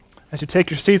As you take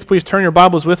your seats, please turn your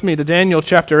Bibles with me to Daniel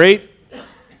chapter 8.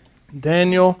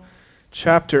 Daniel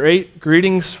chapter 8.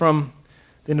 Greetings from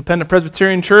the Independent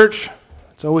Presbyterian Church.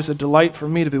 It's always a delight for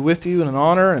me to be with you and an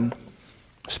honor, and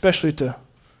especially to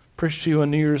preach to you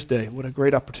on New Year's Day. What a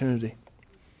great opportunity.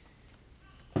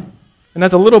 And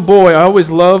as a little boy, I always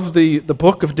loved the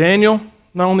book of Daniel,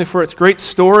 not only for its great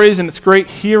stories and its great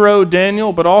hero,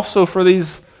 Daniel, but also for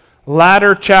these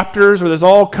latter chapters where there's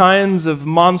all kinds of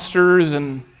monsters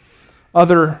and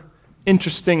other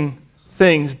interesting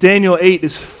things. Daniel 8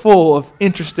 is full of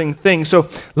interesting things. So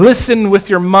listen with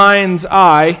your mind's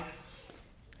eye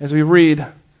as we read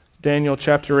Daniel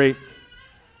chapter 8,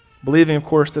 believing, of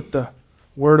course, that the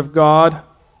Word of God,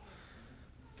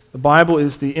 the Bible,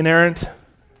 is the inerrant,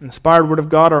 inspired Word of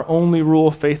God, our only rule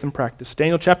of faith and practice.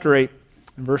 Daniel chapter 8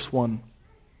 and verse 1.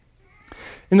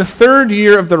 In the 3rd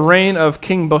year of the reign of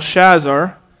King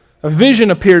Belshazzar, a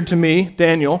vision appeared to me,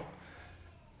 Daniel,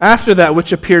 after that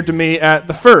which appeared to me at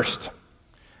the first.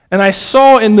 And I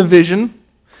saw in the vision,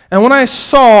 and when I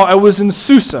saw, I was in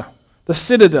Susa, the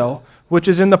citadel, which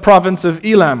is in the province of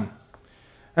Elam.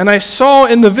 And I saw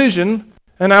in the vision,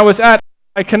 and I was at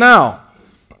a canal.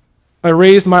 I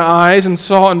raised my eyes and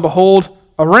saw, and behold,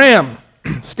 a ram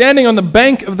standing on the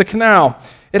bank of the canal.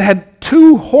 It had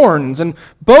 2 horns, and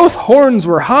both horns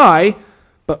were high,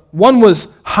 but one was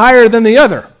higher than the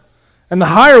other, and the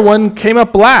higher one came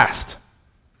up last.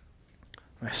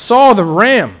 I saw the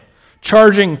ram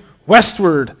charging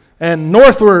westward and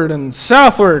northward and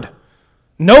southward.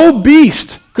 No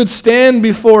beast could stand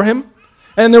before him,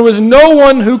 and there was no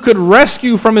one who could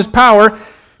rescue from his power.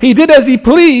 He did as he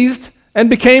pleased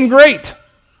and became great.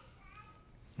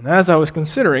 And as I was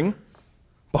considering,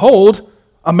 behold,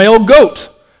 a male goat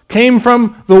came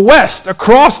from the west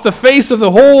across the face of the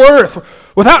whole earth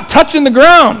without touching the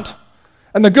ground.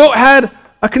 And the goat had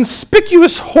a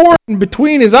conspicuous horn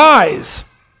between his eyes.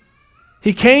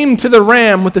 He came to the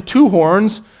ram with the 2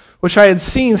 horns, which I had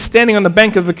seen standing on the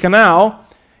bank of the canal,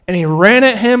 and he ran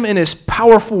at him in his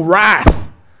powerful wrath.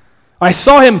 I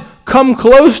saw him come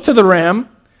close to the ram,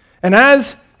 and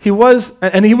he was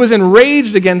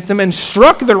enraged against him and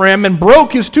struck the ram and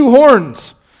broke his 2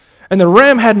 horns. And the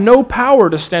ram had no power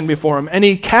to stand before him, and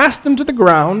he cast him to the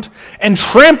ground and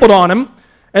trampled on him,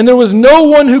 and there was no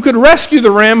one who could rescue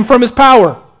the ram from his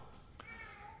power.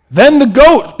 Then the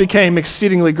goat became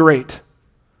exceedingly great.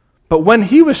 But when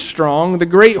he was strong, the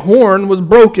great horn was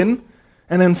broken,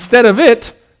 and instead of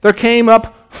it, there came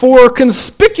up 4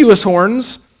 conspicuous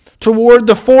horns toward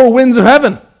the 4 winds of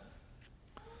heaven.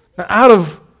 Now, out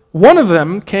of one of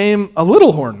them came a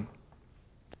little horn,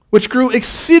 which grew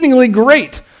exceedingly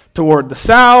great toward the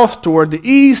south, toward the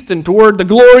east, and toward the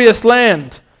glorious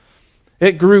land.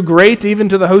 It grew great even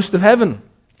to the host of heaven.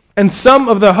 And some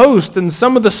of the host and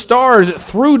some of the stars it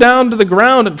threw down to the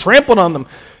ground and trampled on them.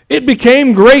 It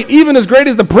became great, even as great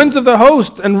as the prince of the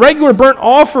host, and regular burnt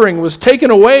offering was taken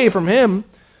away from him,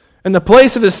 and the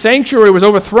place of his sanctuary was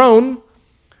overthrown,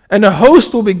 and the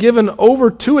host will be given over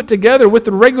to it together with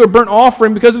the regular burnt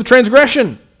offering because of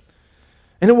transgression.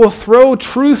 And it will throw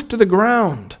truth to the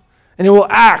ground, and it will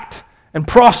act and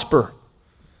prosper.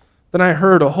 Then I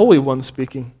heard a holy one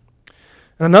speaking,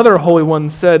 and another holy one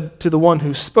said to the one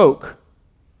who spoke,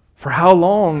 "For how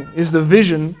long is the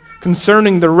vision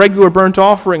concerning the regular burnt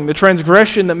offering, the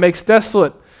transgression that makes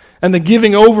desolate, and the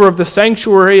giving over of the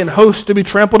sanctuary and host to be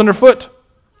trampled underfoot?"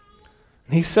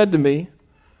 And he said to me,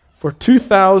 "For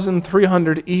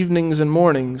 2,300 evenings and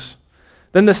mornings,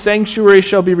 then the sanctuary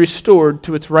shall be restored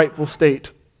to its rightful state."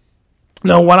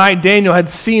 Now when I, Daniel, had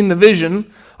seen the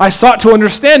vision, I sought to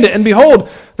understand it, and behold,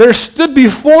 there stood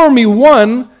before me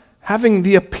one having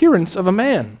the appearance of a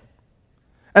man.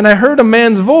 And I heard a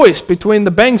man's voice between the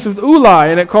banks of the Ulai,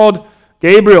 and it called,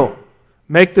 "Gabriel,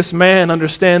 make this man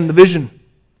understand the vision."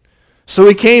 So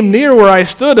he came near where I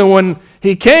stood, and when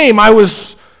he came, I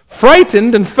was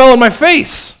frightened and fell on my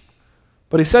face.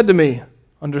 But he said to me,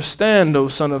 "Understand, O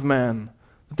son of man,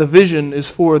 that the vision is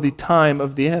for the time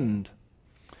of the end."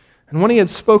 And when he had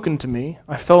spoken to me,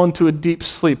 I fell into a deep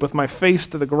sleep with my face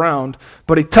to the ground,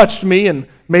 but he touched me and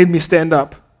made me stand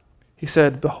up. He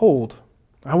said, "Behold,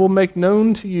 I will make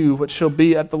known to you what shall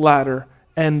be at the latter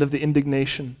end of the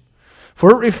indignation, for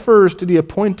it refers to the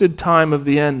appointed time of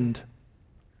the end.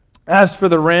 As for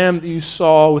the ram that you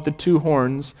saw with the 2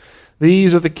 horns,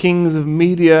 these are the kings of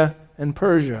Media and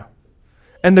Persia,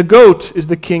 and the goat is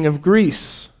the king of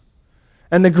Greece.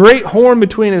 And the great horn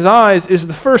between his eyes is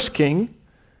the first king.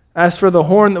 As for the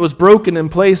horn that was broken in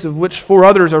place of which 4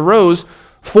 others arose,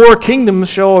 4 kingdoms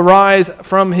shall arise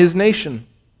from his nation,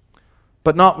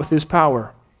 but not with his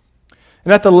power.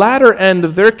 And at the latter end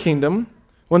of their kingdom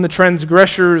When the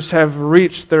transgressors have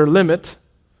reached their limit,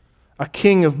 a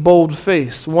king of bold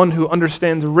face, one who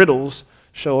understands riddles,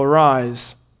 shall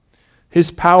arise.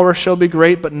 His power shall be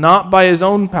great, but not by his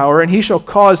own power, and he shall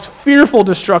cause fearful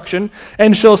destruction,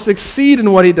 and shall succeed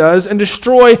in what he does, and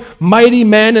destroy mighty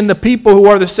men and the people who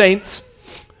are the saints.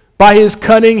 By his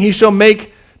cunning he shall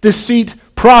make deceit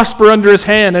prosper under his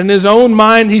hand, and in his own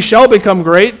mind he shall become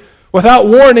great. Without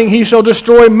warning he shall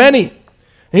destroy many.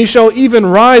 And he shall even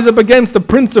rise up against the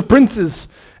prince of princes,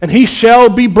 and he shall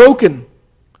be broken,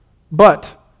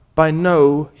 but by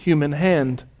no human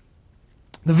hand.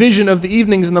 The vision of the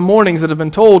evenings and the mornings that have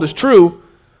been told is true,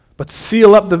 but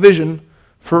seal up the vision,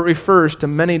 for it refers to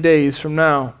many days from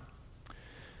now.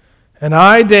 And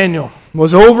I, Daniel,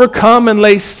 was overcome and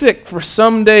lay sick for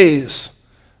some days.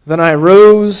 Then I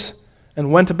rose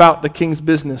and went about the king's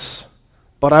business,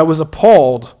 but I was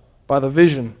appalled by the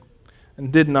vision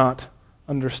and did not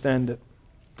understand it.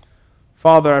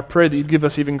 Father, I pray that you'd give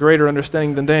us even greater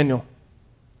understanding than Daniel.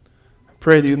 I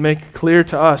pray that you'd make clear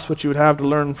to us what you would have to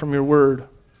learn from your word,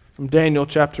 from Daniel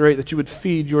chapter 8, that you would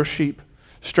feed your sheep,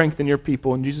 strengthen your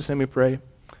people. In Jesus' name we pray.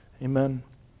 Amen.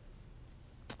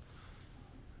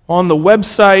 On the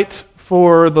website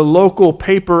for the local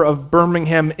paper of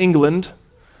Birmingham, England,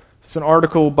 it's an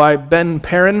article by Ben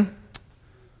Perrin,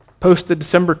 posted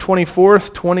December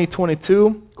 24th,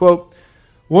 2022. Quote,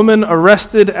 "Woman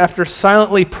arrested after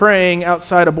silently praying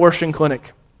outside abortion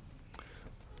clinic."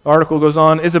 The article goes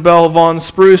on, Isabel Von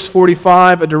Spruce,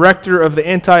 45, a director of the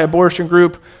anti-abortion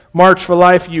group March for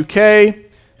Life UK,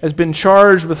 has been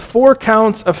charged with 4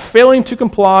 counts of failing to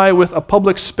comply with a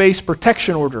public space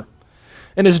protection order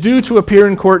and is due to appear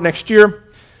in court next year.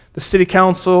 The city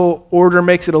council order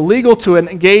makes it illegal to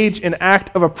engage in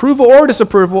act of approval or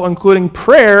disapproval, including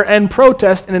prayer and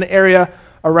protest in an area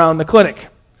around the clinic.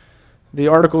 The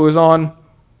article goes on,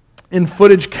 in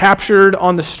footage captured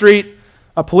on the street,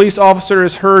 a police officer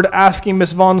is heard asking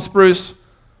Miss Von Spruce,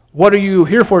 "What are you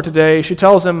here for today?" She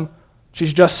tells him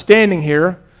she's just standing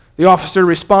here. The officer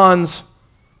responds,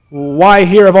 "Why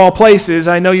here of all places?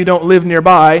 I know you don't live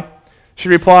nearby." She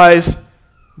replies,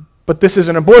 "But this is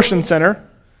an abortion center."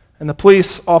 And the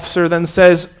police officer then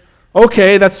says,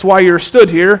 "Okay, that's why you're stood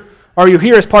here. Are you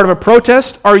here as part of a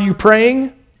protest? Are you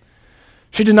praying?"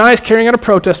 She denies carrying out a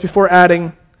protest before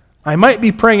adding, "I might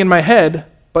be praying in my head,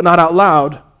 but not out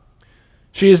loud."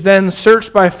 She is then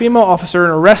searched by a female officer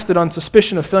and arrested on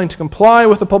suspicion of failing to comply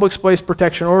with the public space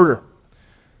protection order.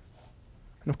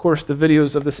 And of course, the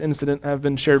videos of this incident have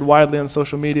been shared widely on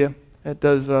social media. It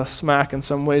does smack in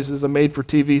some ways as a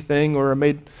made-for-TV thing or a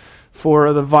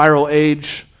made-for the viral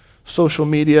age social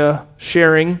media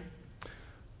sharing.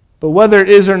 But whether it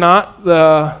is or not,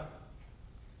 the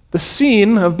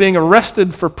scene of being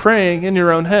arrested for praying in your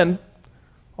own head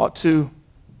ought to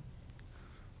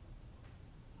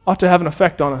have an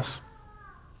effect on us,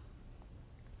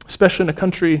 especially in a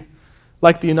country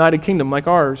like the United Kingdom, like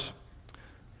ours.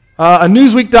 A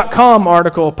Newsweek.com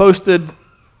article posted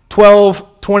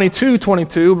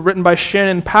 12/22/22, written by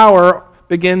Shannon Power,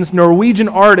 begins, Norwegian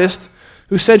artist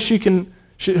who said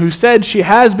she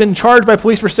has been charged by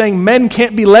police for saying men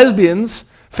can't be lesbians,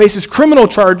 faces criminal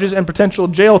charges and potential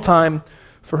jail time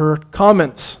for her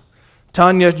comments.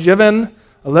 Tanja Jeven,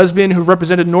 a lesbian who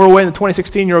represented Norway in the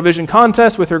 2016 Eurovision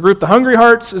contest with her group The Hungry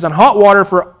Hearts, is on hot water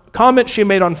for a comment she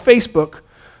made on Facebook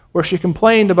where she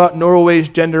complained about Norway's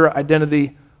gender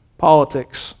identity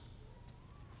politics.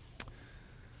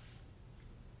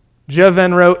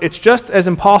 Jeven wrote, "It's just as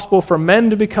impossible for men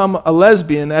to become a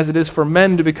lesbian as it is for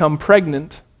men to become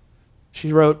pregnant."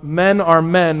 She wrote, "Men are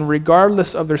men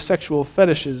regardless of their sexual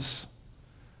fetishes."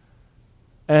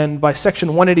 And by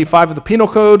Section 185 of the Penal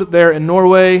Code there in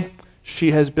Norway,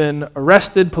 she has been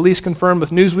arrested. Police confirmed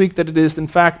with Newsweek that it is, in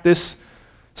fact, this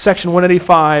Section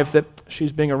 185 that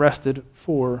she's being arrested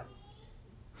for.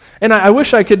 And I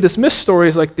wish I could dismiss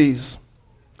stories like these,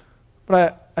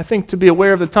 but I think to be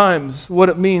aware of the times, what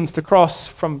it means to cross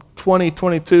from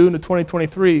 2022 to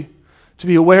 2023, to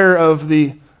be aware of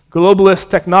the globalist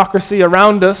technocracy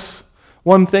around us.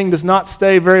 One thing does not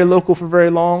stay very local for very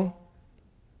long.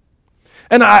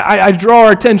 And I draw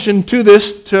our attention to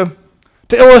this to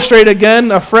illustrate again,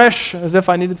 afresh, as if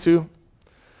I needed to,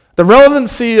 the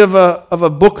relevancy of a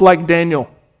book like Daniel,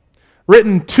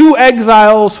 written to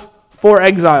exiles for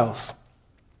exiles.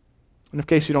 And in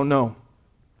case you don't know,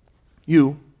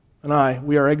 you and I,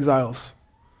 we are exiles.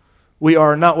 We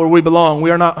are not where we belong.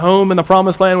 We are not home in the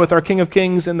promised land with our King of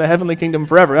Kings in the heavenly kingdom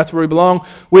forever. That's where we belong.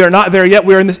 We are not there yet.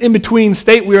 We are in this in-between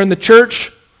state. We are in the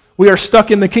church. We are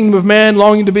stuck in the kingdom of man,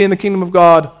 longing to be in the kingdom of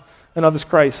God and of His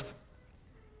Christ.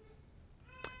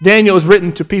 Daniel is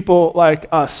written to people like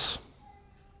us.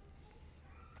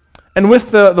 And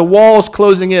with the walls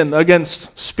closing in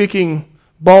against speaking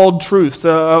bald truths,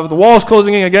 the walls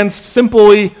closing in against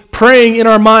simply praying in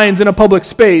our minds in a public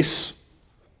space,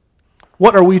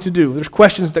 what are we to do? There's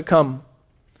questions that come.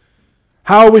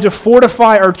 How are we to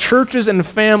fortify our churches and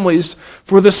families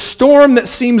for the storm that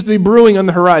seems to be brewing on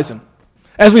the horizon?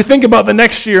 As we think about the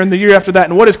next year and the year after that,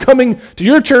 and what is coming to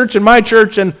your church and my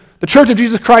church and the church of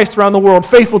Jesus Christ around the world,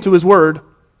 faithful to His Word,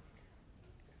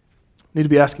 we need to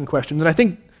be asking questions. And I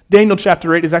think Daniel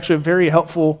chapter 8 is actually a very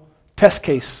helpful test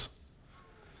case.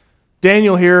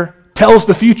 Daniel here tells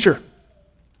the future.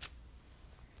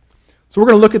 So we're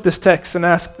going to look at this text and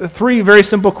ask three very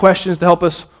simple questions to help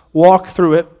us walk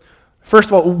through it. First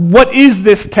of all, what is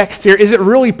this text here? Is it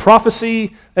really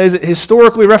prophecy? Is it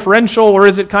historically referential, or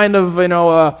is it kind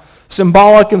of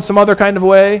symbolic in some other kind of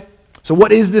way? So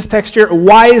what is this text here?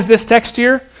 Why is this text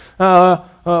here?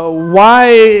 Why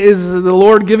is the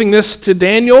Lord giving this to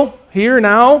Daniel here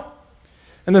now?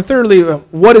 And then thirdly,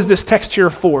 what is this text here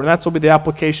for? And that's will be the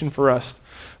application for us.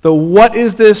 The what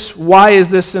is this, why is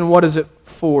this, and what is it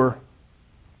for?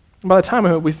 And by the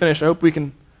time we finish, I hope we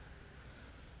can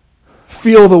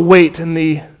feel the weight and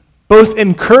the both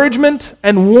encouragement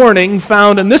and warning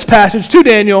found in this passage to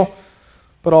Daniel,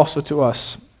 but also to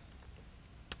us.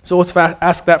 So let's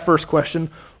ask that first question.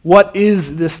 What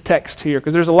is this text here?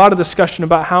 Because there's a lot of discussion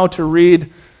about how to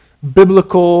read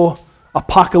biblical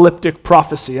apocalyptic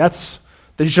prophecy. That's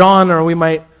the genre we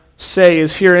might say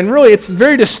is here. And really it's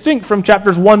very distinct from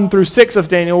chapters 1 through 6 of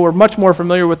Daniel. We're much more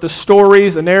familiar with the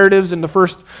stories, the narratives in the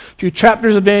first few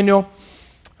chapters of Daniel.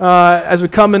 As we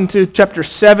come into chapter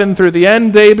 7 through the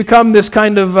end, they become this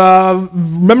kind of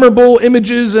memorable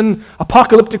images and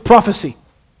apocalyptic prophecy.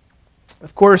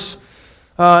 Of course,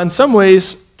 in some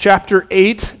ways, chapter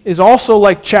 8 is also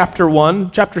like chapter 1.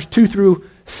 Chapters 2 through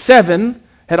 7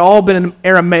 had all been in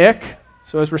Aramaic.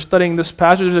 So as we're studying this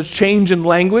passage, there's a change in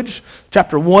language.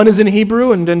 Chapter 1 is in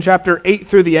Hebrew, and then chapter 8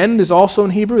 through the end is also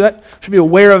in Hebrew. That should be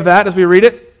aware of that as we read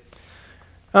it.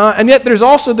 And yet there's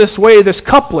also this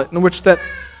couplet in which that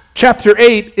chapter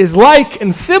 8 is like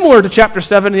and similar to chapter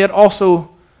 7, and yet also,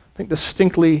 I think,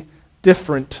 distinctly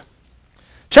different.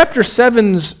 Chapter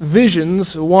 7's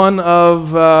visions, one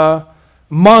of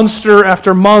monster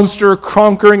after monster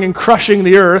conquering and crushing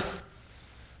the earth,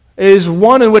 is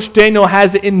one in which Daniel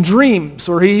has it in dreams,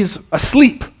 or he's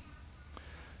asleep.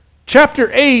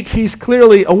 Chapter 8, he's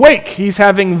clearly awake. He's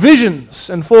having visions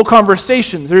and full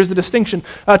conversations. There's a distinction.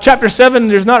 Chapter 7,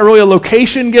 there's not really a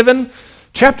location given.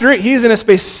 Chapter 8, he's in a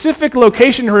specific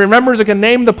location. He remembers and can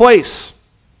name the place.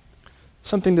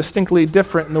 Something distinctly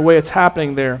different in the way it's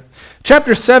happening there.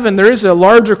 Chapter 7, there is a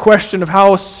larger question of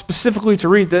how specifically to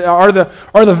read. Are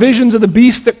the visions of the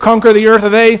beast that conquer the earth, are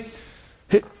they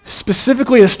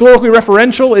specifically historically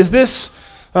referential? Is this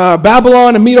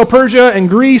Babylon and Medo-Persia and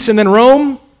Greece and then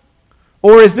Rome?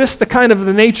 Or is this the kind of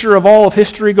the nature of all of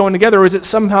history going together? Or is it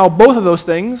somehow both of those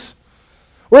things?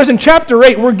 Whereas in chapter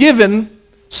 8, we're given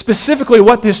specifically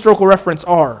what the historical reference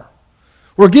are.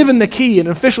 We're given the key, an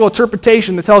official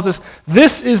interpretation that tells us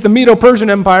this is the Medo-Persian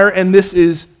Empire and this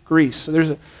is Greece. So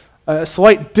there's a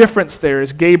slight difference there,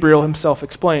 as Gabriel himself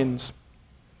explains.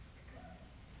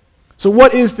 So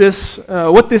what is this?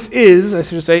 What this is, I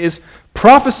should say, is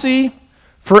prophecy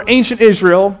for ancient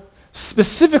Israel,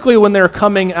 specifically when they're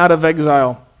coming out of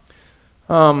exile.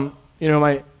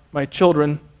 My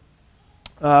children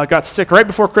got sick right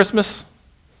before Christmas,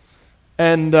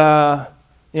 and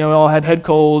we all had head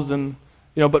colds, and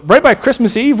but right by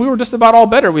Christmas Eve, we were just about all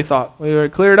better. We thought we were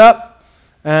cleared up,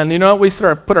 and we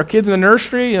sort of put our kids in the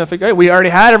nursery. Think, hey, we already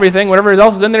had everything. Whatever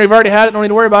else is in there, we've already had it. Don't need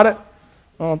to worry about it.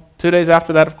 Well, 2 days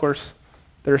after that, of course,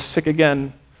 they're sick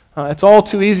again. It's all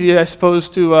too easy, I suppose,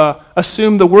 to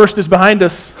assume the worst is behind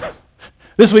us.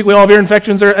 This week we all have ear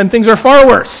infections, and things are far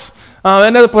worse.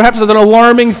 And perhaps it's an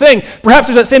alarming thing. Perhaps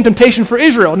there's that same temptation for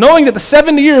Israel, knowing that the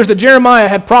 70 years that Jeremiah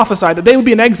had prophesied that they would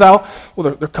be in exile,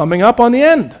 well, they're coming up on the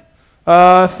end.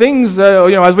 Things,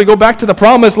 as we go back to the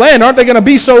promised land, aren't they going to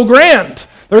be so grand?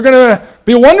 They're going to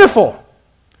be wonderful.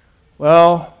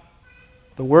 Well,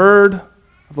 the word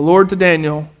of the Lord to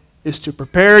Daniel is to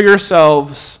prepare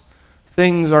yourselves.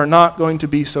 Things are not going to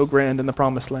be so grand in the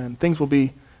promised land. Things will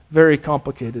be very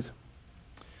complicated.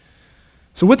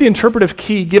 So with the interpretive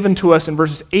key given to us in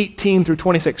verses 18 through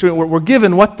 26, we're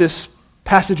given what this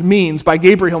passage means by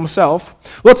Gabriel himself.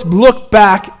 Let's look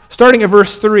back, starting at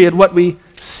verse 3, at what we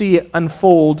see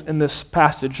unfold in this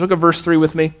passage. Look at verse 3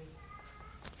 with me.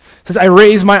 It says, I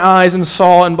raised my eyes and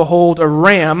saw, and behold, a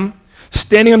ram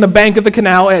standing on the bank of the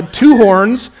canal. It had 2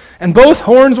 horns, and both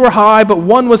horns were high, but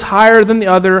one was higher than the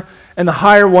other, and the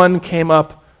higher one came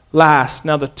up last.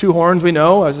 Now the 2 horns we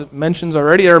know, as it mentions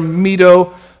already, are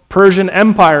Medo, Persian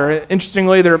Empire.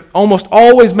 Interestingly, they're almost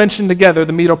always mentioned together,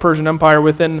 the Medo-Persian Empire,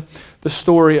 within the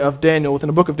story of Daniel, within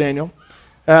the book of Daniel.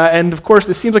 And of course,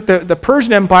 it seems like the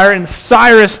Persian Empire and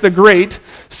Cyrus the Great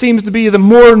seems to be the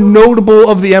more notable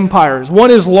of the empires. One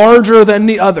is larger than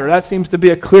the other. That seems to be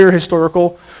a clear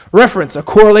historical reference, a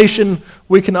correlation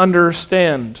we can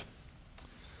understand.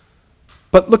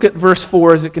 But look at verse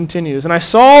 4 as it continues. And I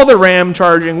saw the ram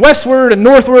charging westward and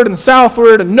northward and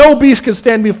southward, and no beast could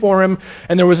stand before him,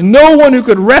 and there was no one who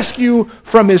could rescue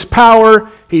from his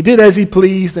power. He did as he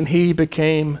pleased, and he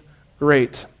became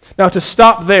great. Now, to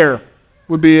stop there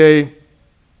would be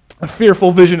a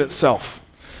fearful vision itself,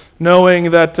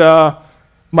 knowing that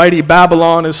mighty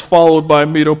Babylon is followed by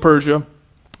Medo-Persia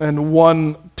and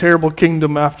one terrible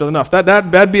kingdom after enough.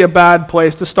 That'd be a bad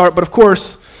place to start, but of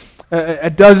course,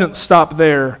 it doesn't stop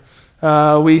there.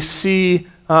 We see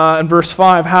in verse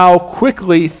 5 how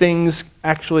quickly things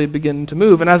actually begin to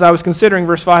move. And as I was considering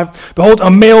verse 5, behold, a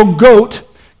male goat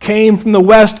came from the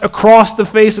west across the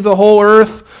face of the whole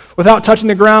earth without touching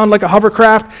the ground like a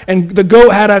hovercraft, and the goat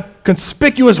had a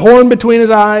conspicuous horn between his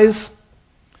eyes.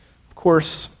 Of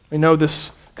course, we know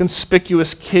this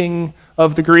conspicuous king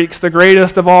of the Greeks, the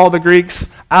greatest of all the Greeks,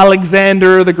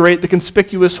 Alexander the Great, the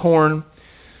conspicuous horn.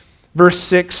 Verse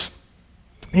 6,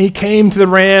 he came to the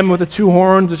ram with the two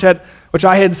horns which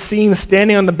I had seen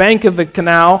standing on the bank of the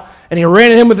canal, and he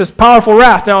ran at him with his powerful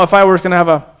wrath. Now, if I was going to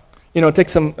have take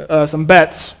some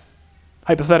bets,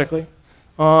 hypothetically,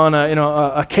 on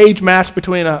a cage match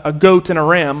between a goat and a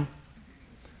ram,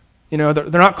 they're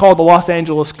not called the Los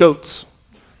Angeles Goats.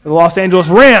 They're the Los Angeles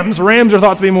Rams. Rams are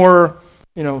thought to be more,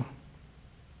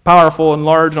 powerful and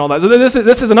large and all that. So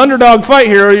this is an underdog fight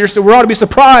here. We ought to be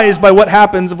surprised by what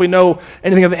happens if we know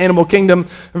anything of the animal kingdom.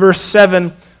 Verse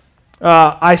 7,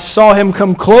 I saw him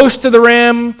come close to the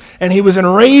ram, and he was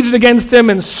enraged against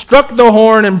him and struck the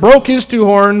horn and broke his two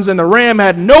horns, and the ram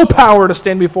had no power to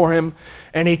stand before him,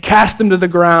 and he cast him to the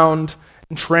ground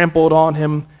and trampled on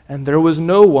him, and there was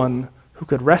no one who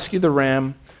could rescue the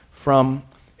ram from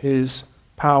his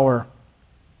power.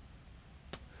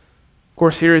 Of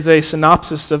course, here is a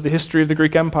synopsis of the history of the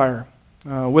Greek Empire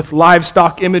with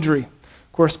livestock imagery.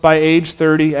 Of course, by age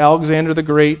 30, Alexander the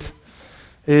Great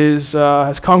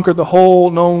has conquered the whole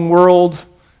known world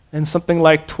in something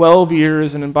like 12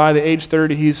 years, and by the age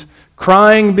 30, he's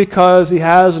crying because he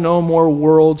has no more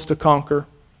worlds to conquer.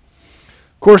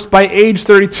 Of course, by age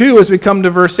 32, as we come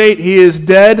to verse 8, he is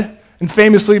dead and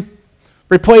famously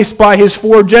replaced by his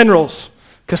four generals,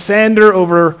 Cassander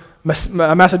over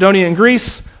Macedonia and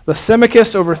Greece,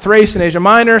 Lysimachus over Thrace and Asia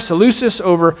Minor, Seleucus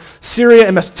over Syria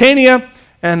and Mesopotamia,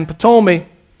 and Ptolemy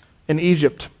in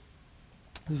Egypt.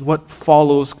 This is what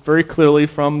follows very clearly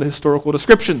from the historical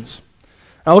descriptions.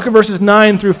 Now look at verses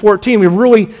 9 through 14. We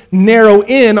really narrow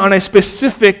in on a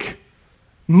specific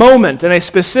moment and a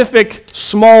specific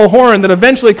small horn that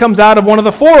eventually comes out of one of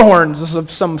the four horns of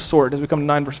some sort as we come to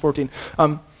 9 verse 14.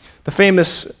 The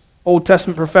famous Old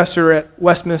Testament professor at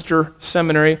Westminster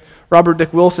Seminary, Robert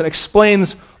Dick Wilson,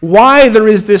 explains why there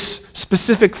is this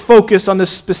specific focus on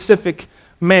this specific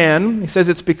man. He says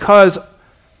it's because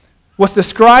what's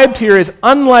described here is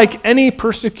unlike any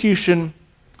persecution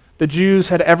the Jews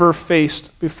had ever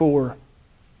faced before.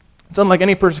 It's unlike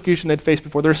any persecution they'd faced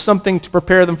before. There's something to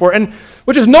prepare them for, and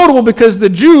which is notable because the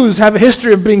Jews have a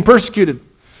history of being persecuted.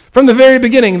 From the very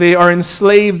beginning, they are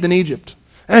enslaved in Egypt.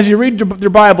 And as you read your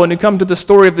Bible and you come to the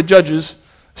story of the Judges,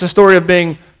 it's a story of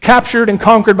being captured and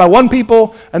conquered by one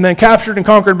people, and then captured and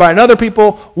conquered by another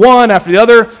people, one after the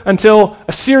other, until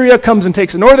Assyria comes and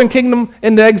takes the northern kingdom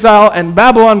into exile, and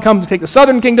Babylon comes to take the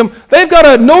southern kingdom. They've got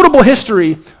a notable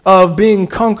history of being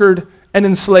conquered and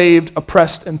enslaved,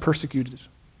 oppressed, and persecuted.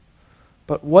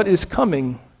 But what is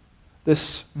coming,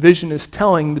 this vision is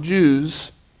telling the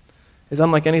Jews, is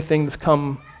unlike anything that's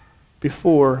come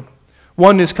before.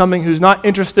 One is coming who's not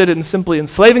interested in simply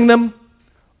enslaving them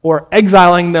or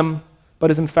exiling them,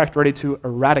 but is in fact ready to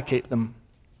eradicate them.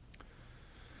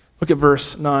 Look at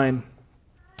verse 9.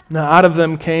 Now out of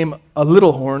them came a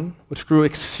little horn, which grew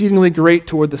exceedingly great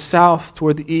toward the south,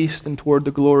 toward the east, and toward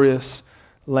the glorious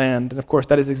land. And of course,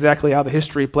 that is exactly how the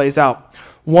history plays out.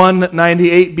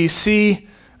 198 BC,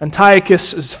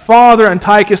 Antiochus' father,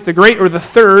 Antiochus the Great, or the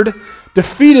Third,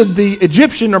 defeated the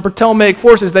Egyptian or Ptolemaic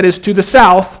forces, that is, to the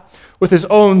south, with his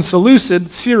own Seleucid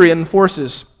Syrian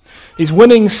forces. He's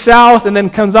winning south and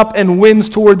then comes up and wins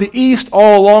toward the east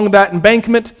all along that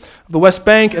embankment of the West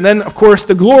Bank. And then, of course,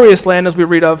 the glorious land, as we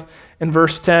read of in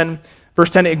verse 10.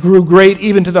 Verse 10, it grew great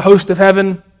even to the host of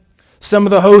heaven. Some of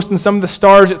the host and some of the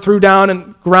stars it threw down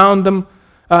and ground them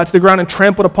to the ground and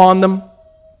trampled upon them.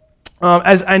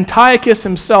 As Antiochus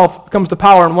himself comes to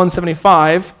power in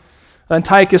 175,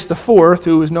 Antiochus IV,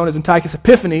 who is known as Antiochus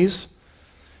Epiphanes,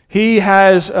 he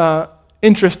has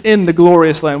interest in the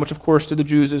glorious land, which of course to the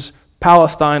Jews is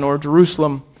Palestine or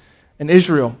Jerusalem and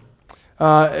Israel.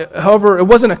 However, it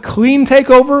wasn't a clean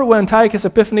takeover when Antiochus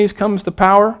Epiphanes comes to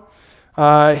power.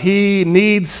 He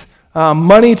needs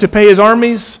money to pay his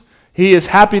armies. He is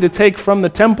happy to take from the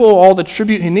temple all the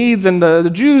tribute he needs, and the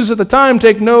Jews at the time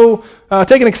take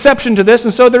an exception to this,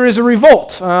 and so there is a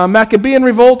revolt, a Maccabean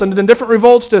revolt, and then different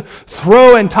revolts to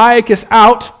throw Antiochus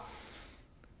out.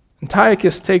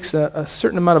 Antiochus takes a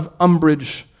certain amount of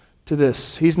umbrage to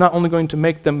this. He's not only going to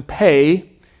make them pay,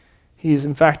 he is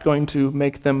in fact going to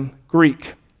make them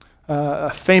Greek.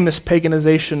 A famous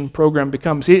paganization program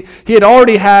becomes. He had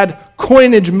already had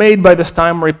coinage made by this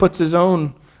time where he puts his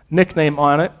own nickname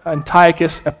on it,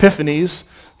 Antiochus Epiphanes,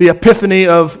 the epiphany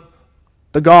of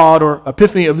the god, or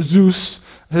epiphany of Zeus.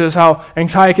 This is how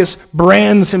Antiochus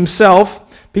brands himself.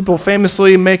 People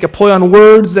famously make a play on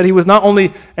words that he was not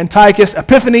only Antiochus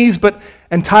Epiphanes, but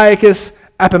Antiochus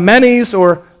Epimanes,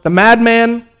 or the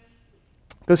madman,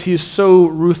 because he is so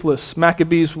ruthless.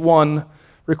 Maccabees 1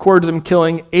 records him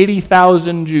killing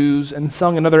 80,000 Jews and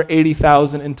selling another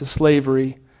 80,000 into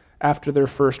slavery after their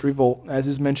first revolt, as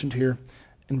is mentioned here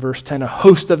in verse 10, a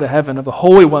host of the heaven, of the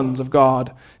holy ones of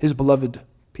God, his beloved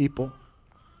people.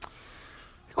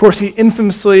 Of course, he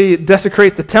infamously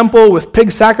desecrates the temple with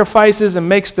pig sacrifices and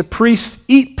makes the priests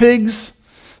eat pigs.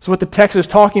 So what the text is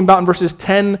talking about in verses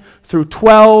 10 through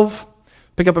 12.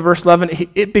 Pick up at verse 11.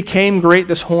 It became great,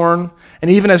 this horn,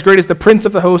 and even as great as the prince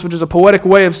of the host, which is a poetic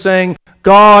way of saying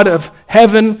God of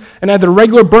heaven, and as the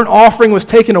regular burnt offering was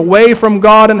taken away from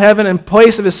God in heaven, in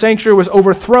place of his sanctuary was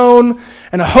overthrown,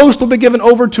 and a host will be given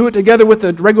over to it together with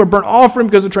the regular burnt offering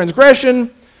because of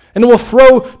transgression, and it will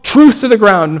throw truth to the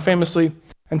ground. And famously,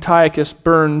 Antiochus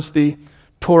burns the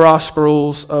Torah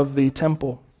scrolls of the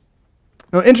temple.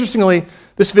 Now, interestingly,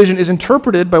 this vision is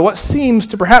interpreted by what seems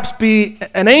to perhaps be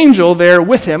an angel there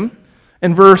with him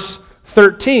in verse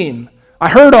 13. I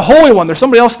heard a Holy One. There's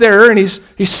somebody else there, and he's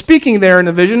speaking there in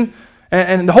the vision.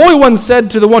 And the Holy One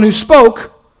said to the one who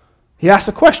spoke, he asked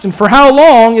a question, for how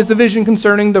long is the vision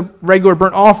concerning the regular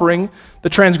burnt offering, the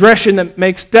transgression that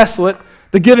makes desolate,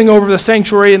 the giving over the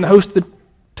sanctuary, and the host to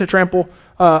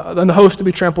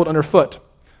be trampled underfoot?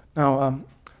 Now,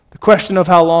 the question of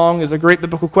how long is a great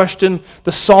biblical question.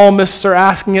 The psalmists are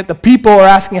asking it. The people are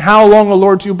asking, how long, O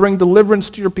Lord, do you bring deliverance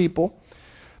to your people?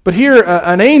 But here,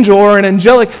 an angel or an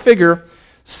angelic figure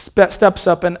steps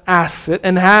up and asks it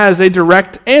and has a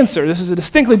direct answer. This is a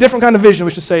distinctly different kind of vision,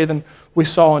 we should say, than we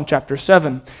saw in chapter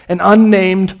 7. An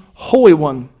unnamed Holy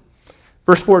One.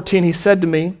 Verse 14, he said to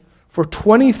me, for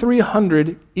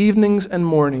 2,300 evenings and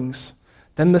mornings,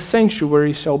 then the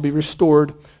sanctuary shall be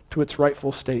restored to its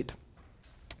rightful state.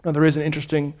 Now, there is an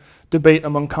interesting debate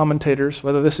among commentators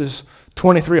whether this is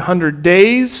 2,300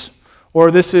 days or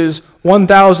this is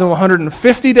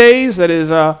 1,150 days, that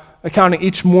is accounting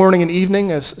each morning and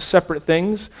evening as separate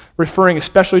things, referring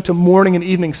especially to morning and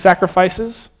evening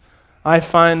sacrifices. I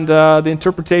find the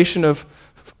interpretation of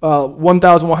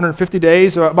 1,150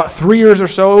 days, or about 3 years or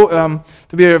so,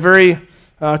 to be a very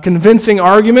convincing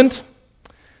argument.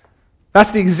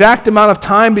 That's the exact amount of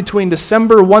time between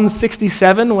December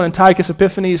 167, when Antiochus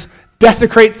Epiphanes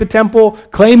desecrates the temple,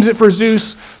 claims it for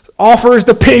Zeus, offers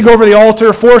the pig over the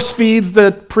altar, force feeds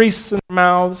the priests in their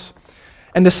mouths,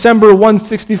 and December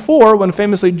 164, when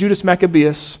famously Judas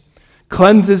Maccabeus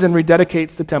cleanses and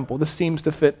rededicates the temple. This seems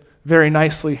to fit very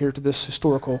nicely here to this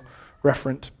historical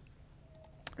referent.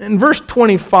 In verse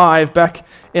 25, back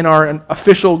in our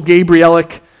official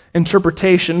Gabrielic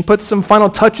interpretation, puts some final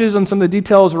touches on some of the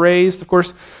details raised. Of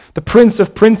course, the Prince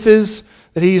of Princes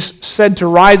that he's said to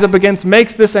rise up against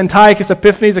makes this Antiochus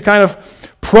Epiphanes a kind of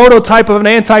prototype of an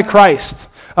antichrist,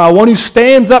 one who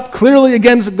stands up clearly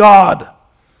against God.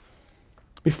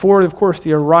 Before, of course,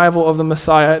 the arrival of the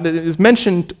Messiah, it is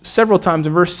mentioned several times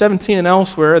in verse 17 and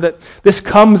elsewhere that this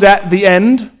comes at the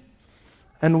end.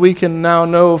 And we can now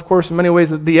know, of course, in many ways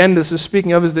that the end this is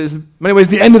speaking of is in many ways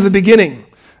the end of the beginning.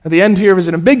 And the end here is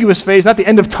an ambiguous phase, not the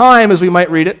end of time as we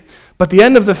might read it, but the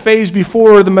end of the phase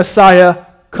before the Messiah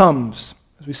comes,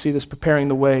 as we see this preparing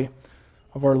the way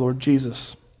of our Lord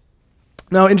Jesus.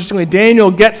 Now, interestingly, Daniel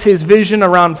gets his vision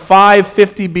around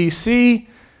 550 BC,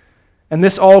 and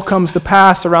this all comes to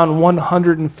pass around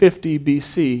 150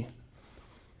 BC.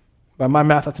 By my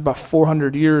math, that's about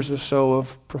 400 years or so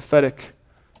of prophetic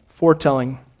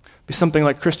foretelling. It'd be something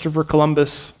like Christopher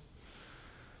Columbus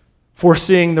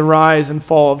foreseeing the rise and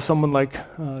fall of someone like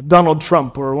Donald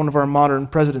Trump or one of our modern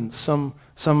presidents, some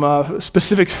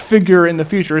specific figure in the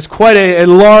future. It's quite a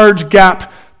large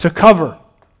gap to cover.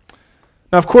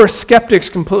 Now, of course, skeptics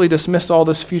completely dismiss all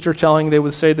this future telling. They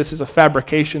would say this is a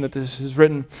fabrication, that this is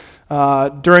written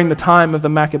during the time of the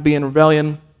Maccabean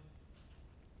rebellion.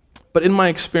 But in my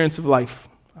experience of life,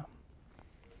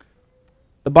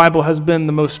 the Bible has been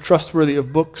the most trustworthy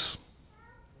of books.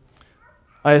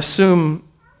 I assume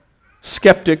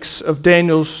skeptics of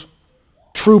Daniel's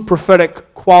true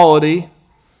prophetic quality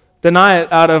deny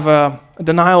it out of a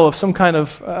denial of some kind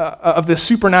of the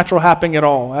supernatural happening at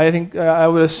all. I think I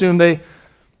would assume they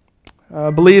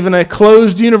believe in a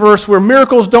closed universe where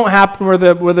miracles don't happen, where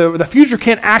the future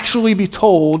can't actually be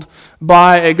told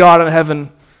by a God in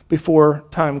heaven before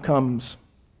time comes.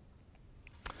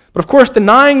 But of course,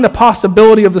 denying the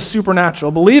possibility of the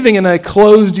supernatural, believing in a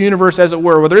closed universe, as it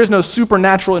were, where there is no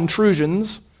supernatural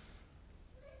intrusions,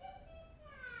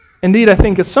 indeed, I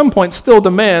think at some point still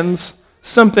demands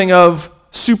something of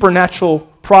supernatural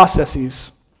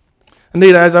processes.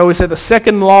 Indeed, as I always say, the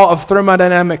second law of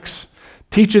thermodynamics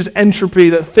teaches entropy,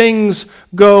 that things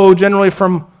go generally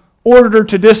from order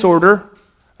to disorder,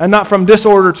 and not from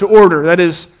disorder to order. That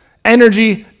is,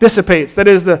 energy dissipates. That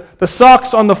is, the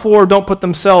socks on the floor don't put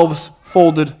themselves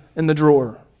folded in the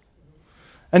drawer.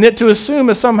 And yet to assume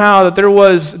is somehow that there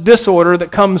was disorder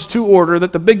that comes to order,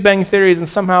 that the Big Bang Theory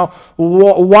is somehow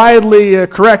widely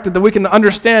corrected, that we can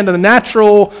understand the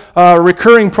natural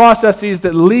recurring processes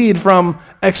that lead from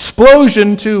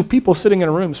explosion to people sitting in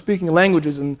a room speaking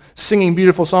languages and singing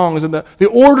beautiful songs, and the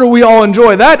order we all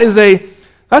enjoy,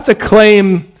 that's a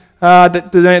claim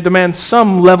that demands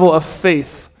some level of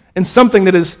faith in something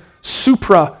that is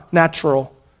supranatural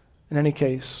in any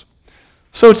case.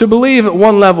 So to believe at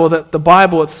one level that the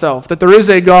Bible itself, that there is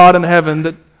a God in heaven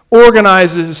that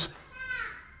organizes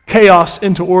chaos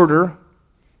into order,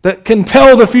 that can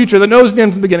tell the future, that knows the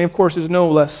end from the beginning, of course, is no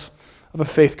less of a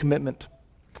faith commitment.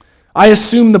 I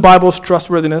assume the Bible's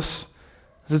trustworthiness,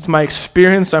 as it's my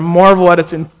experience. I marvel at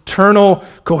its internal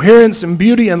coherence and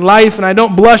beauty and life, and I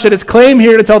don't blush at its claim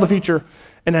here to tell the future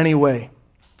in any way.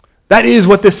 That is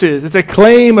what this is. It's a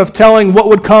claim of telling what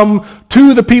would come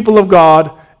to the people of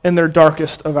God in their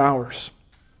darkest of hours.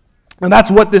 And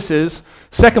that's what this is.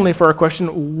 Secondly, for our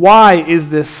question, why is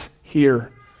this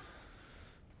here?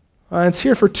 It's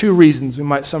here for two reasons, we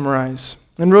might summarize.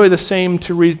 And really the same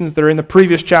two reasons that are in the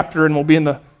previous chapter and will be in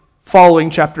the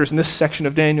following chapters in this section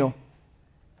of Daniel.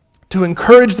 To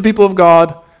encourage the people of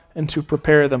God and to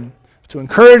prepare them. To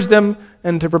encourage them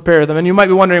and to prepare them. And you might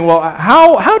be wondering, well,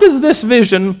 how does this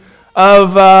vision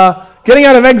of getting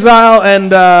out of exile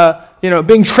and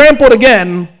being trampled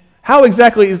again, how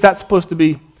exactly is that supposed to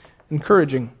be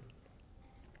encouraging?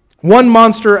 One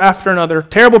monster after another,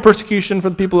 terrible persecution for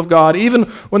the people of God. Even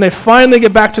when they finally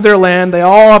get back to their land, they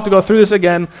all have to go through this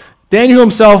again. Daniel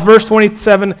himself, verse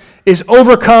 27, is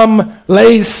overcome,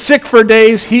 lays sick for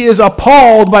days. He is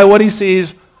appalled by what he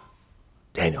sees.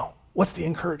 Daniel, what's the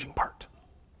encouraging part?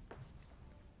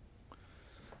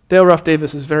 Dale Ruff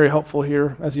Davis is very helpful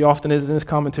here, as he often is in his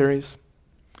commentaries.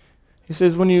 He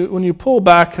says, when you pull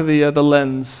back the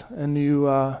lens and you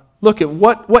look at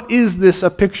what is this a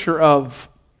picture of,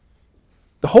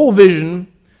 the whole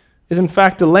vision is in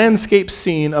fact a landscape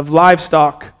scene of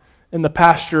livestock in the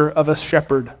pasture of a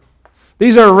shepherd.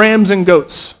 These are rams and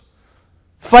goats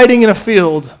fighting in a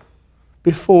field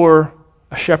before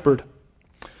a shepherd.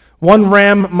 One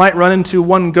ram might run into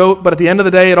one goat, but at the end of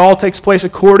the day, it all takes place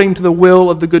according to the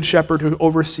will of the good shepherd who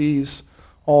oversees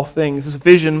all things. This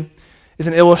vision is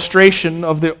an illustration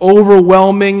of the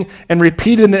overwhelming and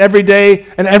repeated in every day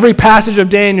and every passage of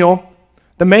Daniel.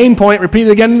 The main point,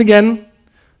 repeated again and again,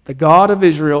 the God of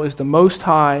Israel is the Most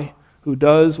High who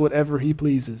does whatever he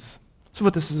pleases. That's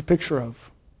what this is a picture of.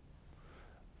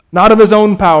 Not of his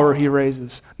own power he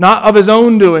raises, not of his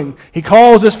own doing. He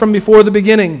calls us from before the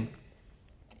beginning.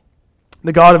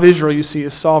 The God of Israel, you see,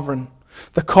 is sovereign.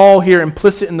 The call here,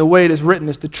 implicit in the way it is written,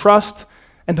 is to trust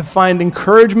and to find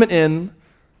encouragement in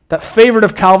that favorite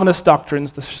of Calvinist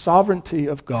doctrines, the sovereignty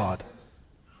of God.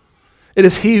 It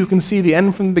is he who can see the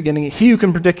end from the beginning, he who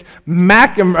can predict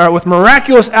with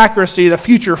miraculous accuracy the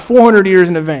future 400 years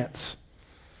in advance.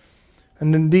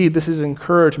 And indeed, this is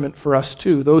encouragement for us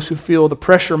too. Those who feel the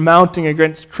pressure mounting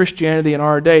against Christianity in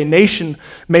our day. Nation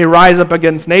may rise up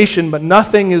against nation, but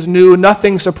nothing is new,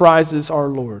 nothing surprises our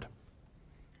Lord.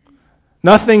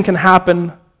 Nothing can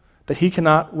happen that he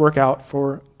cannot work out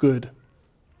for good.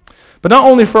 But not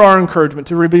only for our encouragement,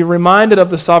 to be reminded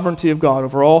of the sovereignty of God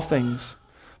over all things,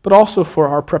 but also for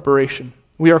our preparation.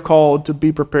 We are called to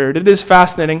be prepared. It is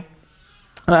fascinating.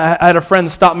 I had a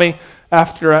friend stop me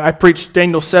after I preached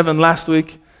Daniel 7 last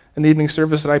week in the evening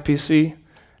service at IPC,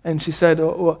 and she said,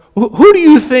 who do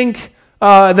you think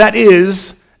that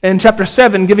is in chapter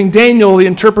 7 giving Daniel the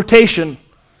interpretation?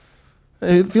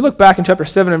 If you look back in chapter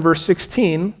 7 and verse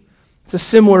 16, it's a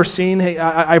similar scene. Hey,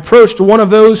 I approached one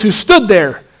of those who stood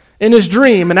there in his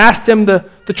dream and asked him the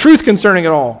truth concerning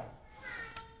it all.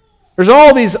 There's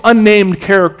all these unnamed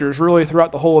characters really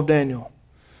throughout the whole of Daniel.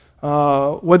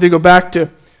 Whether you go back to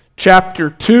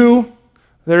chapter 2,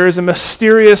 there is a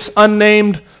mysterious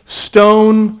unnamed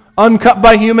stone uncut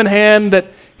by human hand that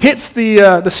hits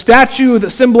the statue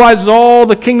that symbolizes all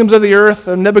the kingdoms of the earth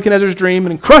of Nebuchadnezzar's dream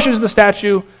and crushes the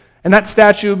statue, and that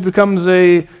statue becomes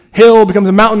a hill, becomes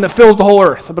a mountain that fills the whole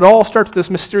earth. But it all starts with this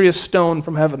mysterious stone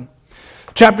from heaven.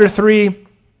 Chapter 3,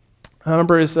 I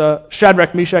remember, is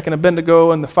Shadrach, Meshach, and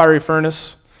Abednego in the fiery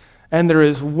furnace, and there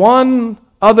is one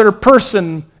other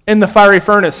person in the fiery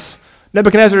furnace.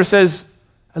 Nebuchadnezzar says,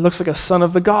 it looks like a son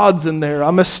of the gods in there,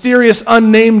 a mysterious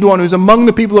unnamed one who's among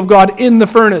the people of God in the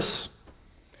furnace.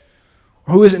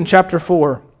 Who is it in chapter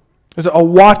 4? There's a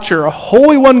watcher, a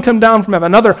holy one come down from heaven,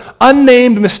 another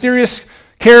unnamed, mysterious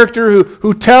character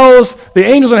who tells the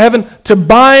angels in heaven to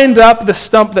bind up the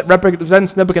stump that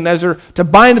represents Nebuchadnezzar, to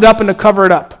bind it up and to cover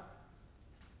it up.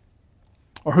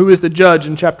 Or who is the judge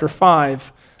in chapter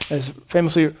 5? As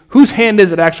famously, whose hand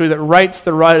is it actually that writes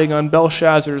the writing on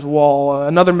Belshazzar's wall?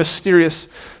 Another mysterious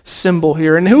symbol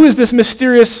here. And who is this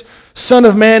mysterious Son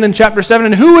of Man in chapter 7?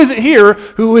 And who is it here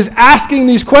who is asking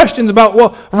these questions about,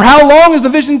 well, for how long is the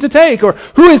vision to take? Or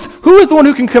who is the one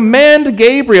who can command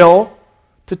Gabriel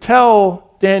to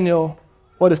tell Daniel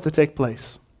what is to take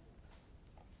place?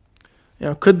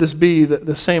 Could this be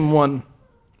the same one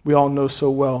we all know so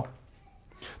well?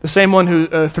 The same one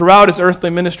who, throughout his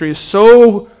earthly ministry, is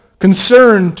so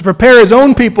concerned to prepare his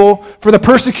own people for the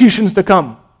persecutions to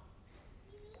come.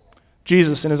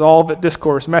 Jesus, in his Olivet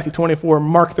Discourse, Matthew 24,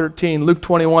 Mark 13, Luke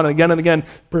 21, and again,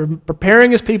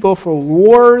 preparing his people for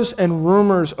wars and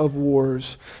rumors of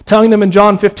wars. Telling them in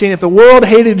John 15, if the world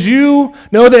hated you,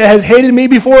 know that it has hated me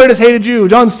before it has hated you.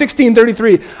 John 16,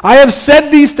 33, I have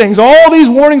said these things, all these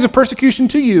warnings of persecution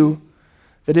to you,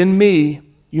 that in me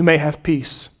you may have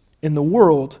peace. In the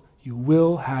world you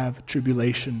will have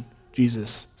tribulation,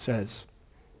 Jesus says.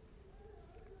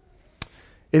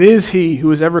 It is he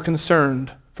who is ever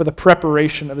concerned for the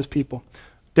preparation of his people.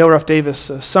 Dale Ralph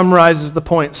Davis summarizes the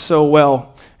point so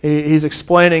well. He's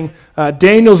explaining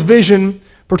Daniel's vision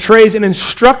portrays an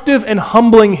instructive and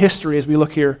humbling history as we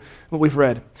look here, what we've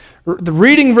read. The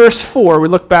reading verse 4, we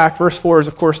look back, verse 4 is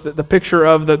of course the picture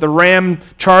of the ram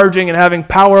charging and having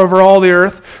power over all the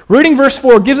earth. Reading verse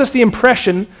 4 gives us the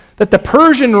impression that the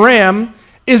Persian ram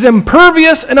is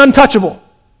impervious and untouchable.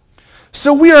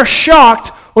 So we are shocked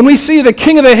when we see the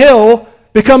king of the hill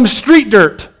become street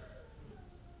dirt.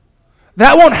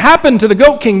 That won't happen to the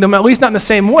goat kingdom, at least not in the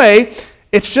same way.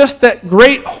 It's just that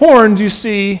great horns you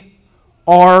see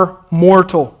are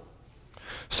mortal.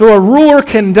 So a ruler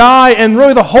can die and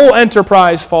really the whole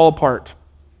enterprise fall apart.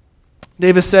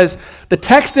 Davis says, the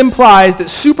text implies that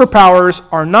superpowers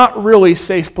are not really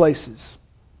safe places.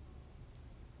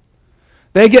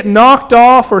 They get knocked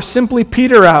off or simply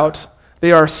peter out.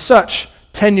 They are such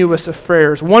tenuous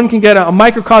affairs. One can get a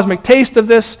microcosmic taste of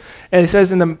this, and he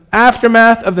says in the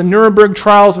aftermath of the Nuremberg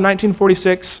trials of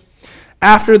 1946,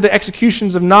 after the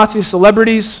executions of Nazi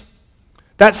celebrities,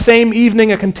 that same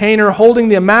evening a container holding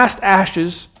the amassed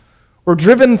ashes were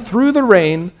driven through the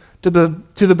rain to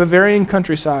the Bavarian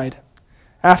countryside.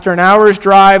 After an hour's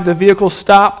drive, the vehicle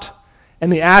stopped,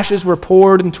 and the ashes were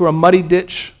poured into a muddy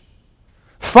ditch.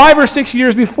 5 or 6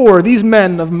 years before, these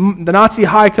men of the Nazi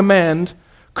high command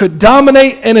could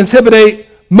dominate and intimidate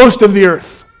most of the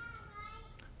earth.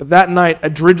 But that night, a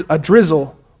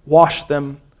drizzle washed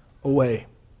them away.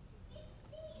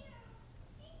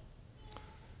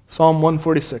 Psalm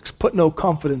 146, put no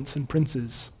confidence in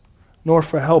princes, nor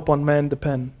for help on man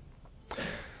depend.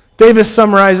 Davis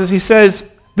summarizes, he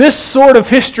says, this sort of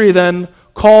history then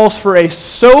calls for a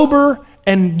sober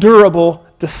and durable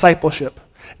discipleship.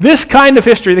 This kind of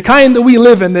history, the kind that we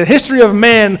live in, the history of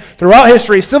man throughout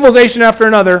history, civilization after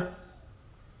another,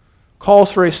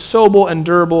 calls for a sober and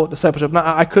durable discipleship.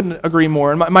 Now, I couldn't agree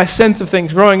more. And my sense of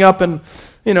things growing up in,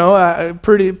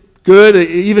 pretty good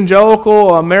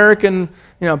evangelical American,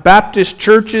 Baptist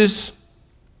churches,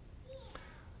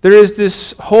 there is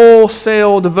this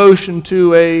wholesale devotion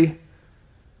to a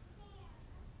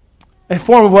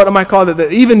form of what I might call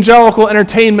the evangelical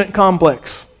entertainment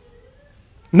complex.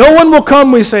 No one will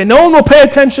come, we say. No one will pay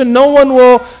attention. No one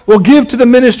will give to the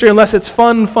ministry unless it's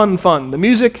fun, fun, fun. The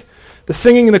music, the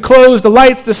singing, the clothes, the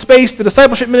lights, the space, the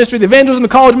discipleship ministry, the evangelism, the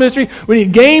college ministry. We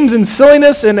need games and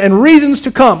silliness and reasons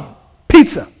to come.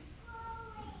 Pizza.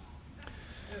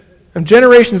 And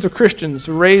generations of Christians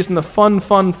raised in the fun,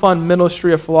 fun, fun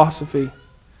ministry of philosophy.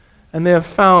 and they have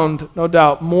found, no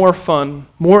doubt, more fun,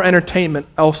 more entertainment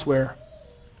elsewhere.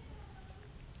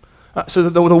 So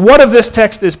the what of this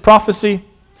text is prophecy.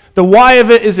 The why of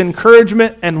it is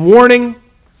encouragement and warning.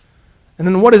 And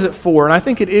then what is it for? And I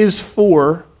think it is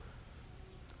for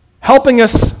helping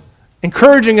us,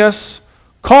 encouraging us,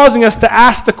 causing us to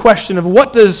ask the question of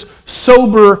what does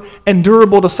sober and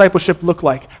durable discipleship look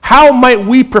like? How might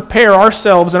we prepare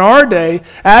ourselves in our day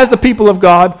as the people of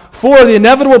God for the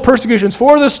inevitable persecutions,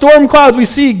 for the storm clouds we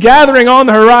see gathering on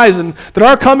the horizon that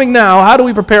are coming now? How do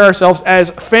we prepare ourselves as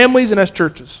families and as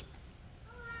churches?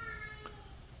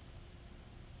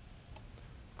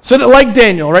 So that, like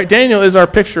Daniel, right? Daniel is our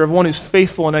picture of one who's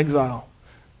faithful in exile.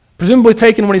 Presumably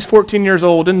taken when he's 14 years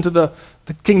old into the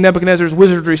King Nebuchadnezzar's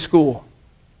wizardry school.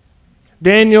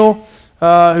 Daniel,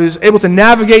 who's able to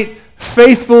navigate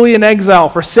faithfully in exile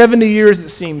for 70 years, it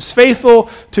seems. Faithful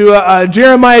to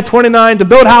Jeremiah 29, to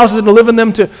build houses and to live in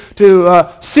them, to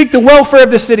seek the welfare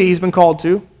of the city he's been called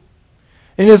to.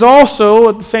 And he is also,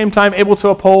 at the same time, able to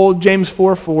uphold James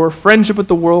 4:4, friendship with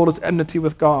the world is enmity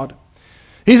with God.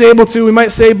 He's able to, we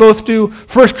might say, both do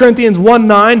 1 Corinthians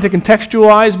 1:9 to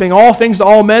contextualize, being all things to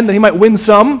all men, that he might win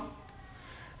some.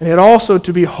 And yet also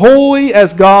to be holy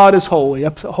as God is holy,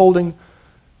 upholding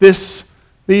these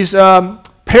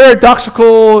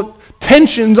paradoxical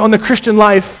tensions on the Christian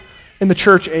life in the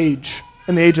church age,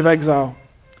 in the age of exile.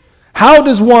 How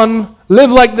does one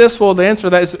live like this? Well, the answer to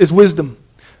that is wisdom.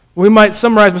 We might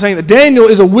summarize by saying that Daniel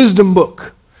is a wisdom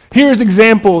book. Here's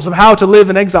examples of how to live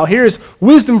in exile. Here's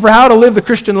wisdom for how to live the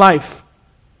Christian life.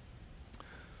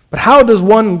 But how does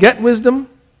one get wisdom?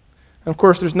 And of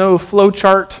course, there's no flow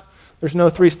chart. There's no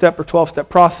 3-step or 12-step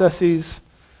processes.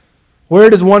 Where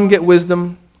does one get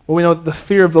wisdom? Well, we know that the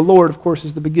fear of the Lord, of course,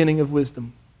 is the beginning of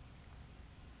wisdom.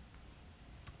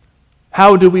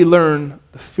 How do we learn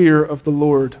the fear of the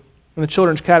Lord? And the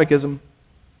Children's Catechism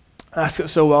asks it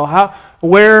so well.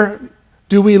 Where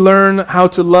do we learn how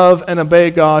to love and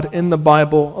obey God in the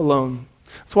Bible alone?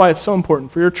 That's why it's so important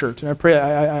for your church. And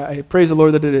I praise the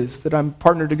Lord that it is, that I'm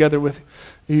partnered together with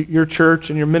your church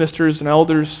and your ministers and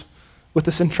elders with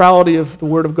the centrality of the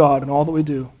Word of God in all that we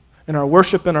do. In our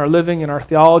worship, in our living, in our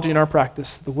theology, in our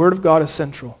practice, the Word of God is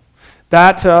central.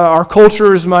 That our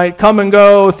cultures might come and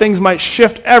go, things might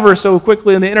shift ever so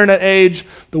quickly in the internet age,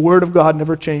 the Word of God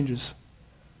never changes.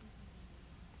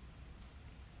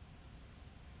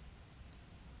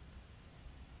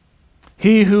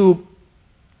 He who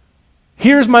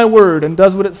hears my word and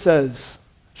does what it says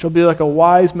shall be like a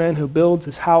wise man who builds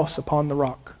his house upon the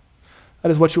rock. That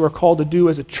is what you are called to do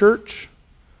as a church,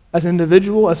 as an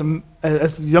individual,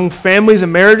 as young families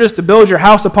and marriages, to build your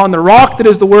house upon the rock that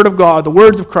is the word of God, the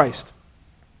words of Christ.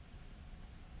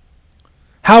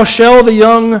 How shall the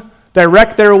young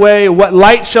direct their way? What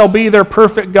light shall be their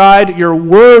perfect guide? Your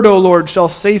word, O Lord, shall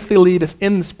safely lead if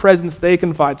in this presence they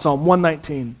confide. Psalm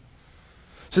 119.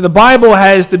 So the Bible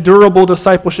has the durable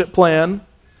discipleship plan,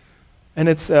 and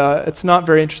it's not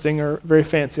very interesting or very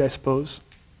fancy, I suppose.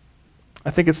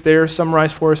 I think it's there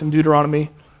summarized for us in Deuteronomy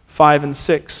 5 and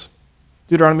 6.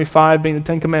 Deuteronomy 5 being the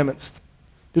Ten Commandments.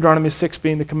 Deuteronomy 6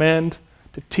 being the command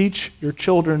to teach your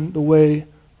children the way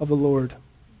of the Lord.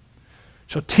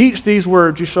 You shall teach these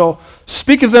words. You shall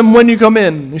speak of them when you come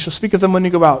in. You shall speak of them when you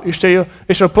go out. They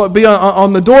shall be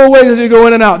on the doorways as you go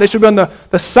in and out. They shall be on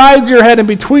the sides of your head and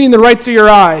between the rights of your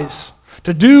eyes,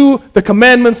 to do the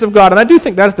commandments of God. And I do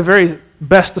think that is the very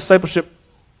best discipleship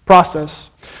process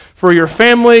for your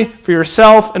family, for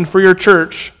yourself, and for your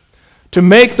church, to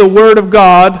make the Word of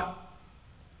God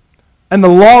and the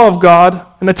law of God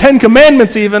and the Ten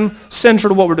Commandments even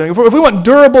central to what we're doing. If we want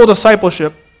durable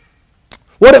discipleship,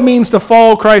 what it means to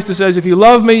follow Christ, who says, if you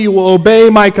love me, you will obey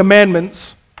my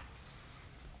commandments,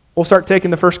 we'll start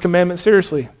taking the first commandment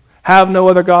seriously. Have no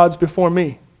other gods before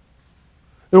me.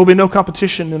 There will be no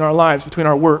competition in our lives between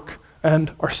our work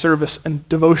and our service and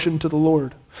devotion to the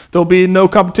Lord. There will be no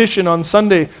competition on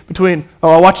Sunday between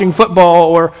watching football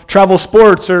or travel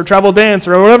sports or travel dance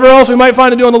or whatever else we might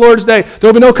find to do on the Lord's day. There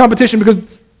will be no competition because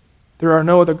there are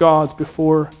no other gods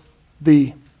before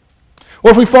thee.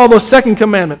 Or if we follow the second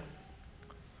commandment,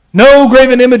 no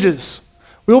graven images.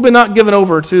 We will be not given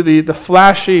over to the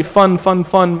flashy, fun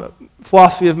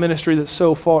philosophy of ministry that's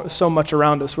so much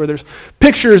around us, where there's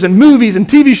pictures and movies and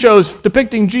TV shows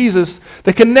depicting Jesus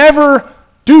that can never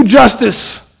do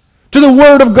justice to the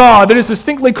Word of God that is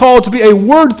distinctly called to be a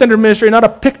word-centered ministry, not a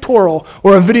pictorial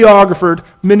or a videographed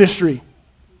ministry.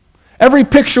 Every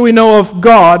picture we know of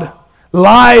God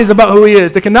lies about who He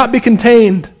is. They cannot be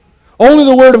contained. Only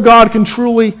the Word of God can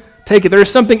truly take it. There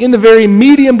is something in the very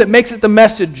medium that makes it the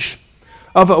message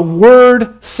of a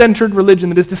word-centered religion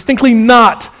that is distinctly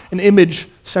not an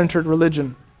image-centered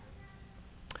religion.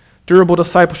 Durable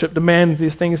discipleship demands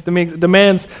these things. It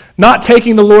demands not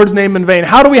taking the Lord's name in vain.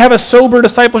 How do we have a sober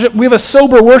discipleship? We have a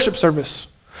sober worship service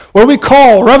where we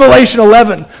call Revelation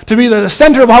 11 to be the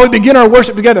center of how we begin our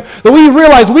worship together. That we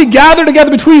realize we gather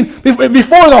together before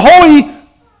the holy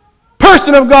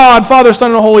person of God, Father,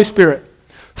 Son, and Holy Spirit.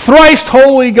 Thrice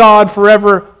holy God,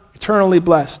 forever eternally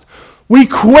blessed. We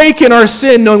quake in our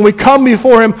sin knowing we come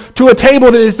before Him to a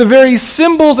table that is the very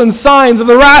symbols and signs of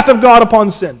the wrath of God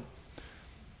upon sin.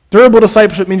 Durable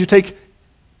discipleship means you take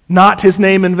not His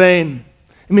name in vain.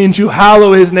 It means you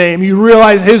hallow His name. You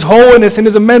realize His holiness and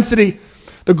His immensity,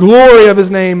 the glory of His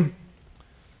name.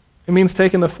 It means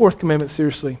taking the fourth commandment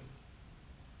seriously.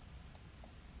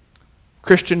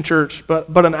 Christian church,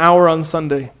 but an hour on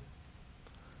Sunday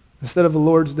instead of the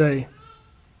Lord's day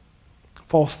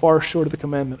falls far short of the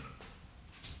commandment.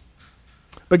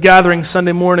 But gathering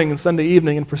Sunday morning and Sunday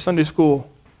evening and for Sunday school,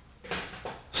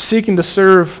 seeking to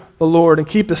serve the Lord and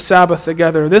keep the Sabbath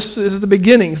together. This is the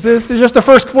beginnings. This is just the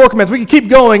first four commandments. We can keep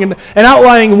going and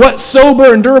outlining what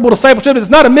sober and durable discipleship is.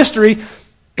 It's not a mystery.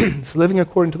 It's living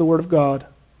according to the Word of God.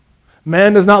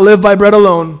 Man does not live by bread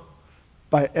alone,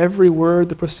 by every word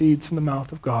that proceeds from the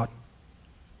mouth of God.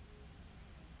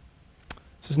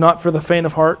 This is not for the faint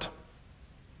of heart.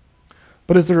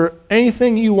 But is there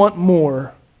anything you want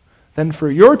more than for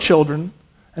your children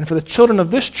and for the children of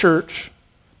this church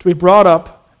to be brought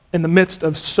up in the midst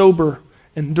of sober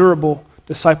and durable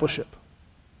discipleship?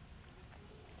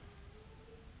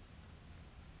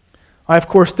 I, of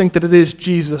course, think that it is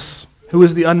Jesus who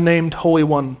is the unnamed Holy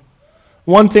One,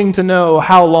 wanting to know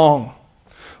how long,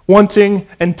 wanting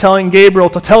and telling Gabriel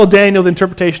to tell Daniel the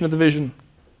interpretation of the vision.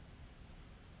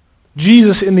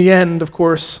 Jesus, in the end, of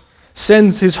course,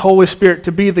 sends His Holy Spirit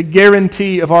to be the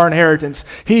guarantee of our inheritance.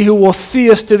 He who will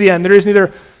see us to the end. There is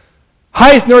neither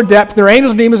height nor depth, nor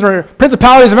angels, demons, nor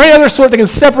principalities of any other sort that can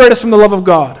separate us from the love of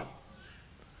God.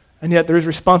 And yet there is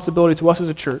responsibility to us as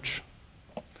a church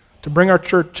to bring our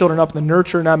church children up in the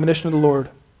nurture and admonition of the Lord,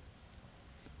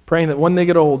 praying that when they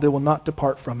get old, they will not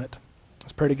depart from it.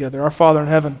 Let's pray together. Our Father in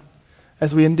heaven,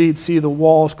 as we indeed see the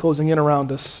walls closing in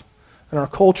around us and our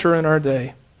culture and our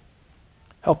day,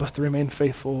 help us to remain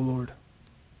faithful, O Lord.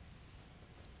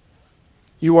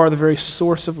 You are the very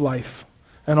source of life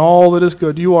and all that is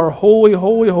good. You are holy,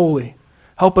 holy, holy.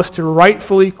 Help us to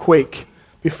rightfully quake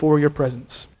before your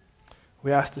presence.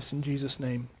 We ask this in Jesus'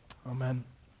 name. Amen.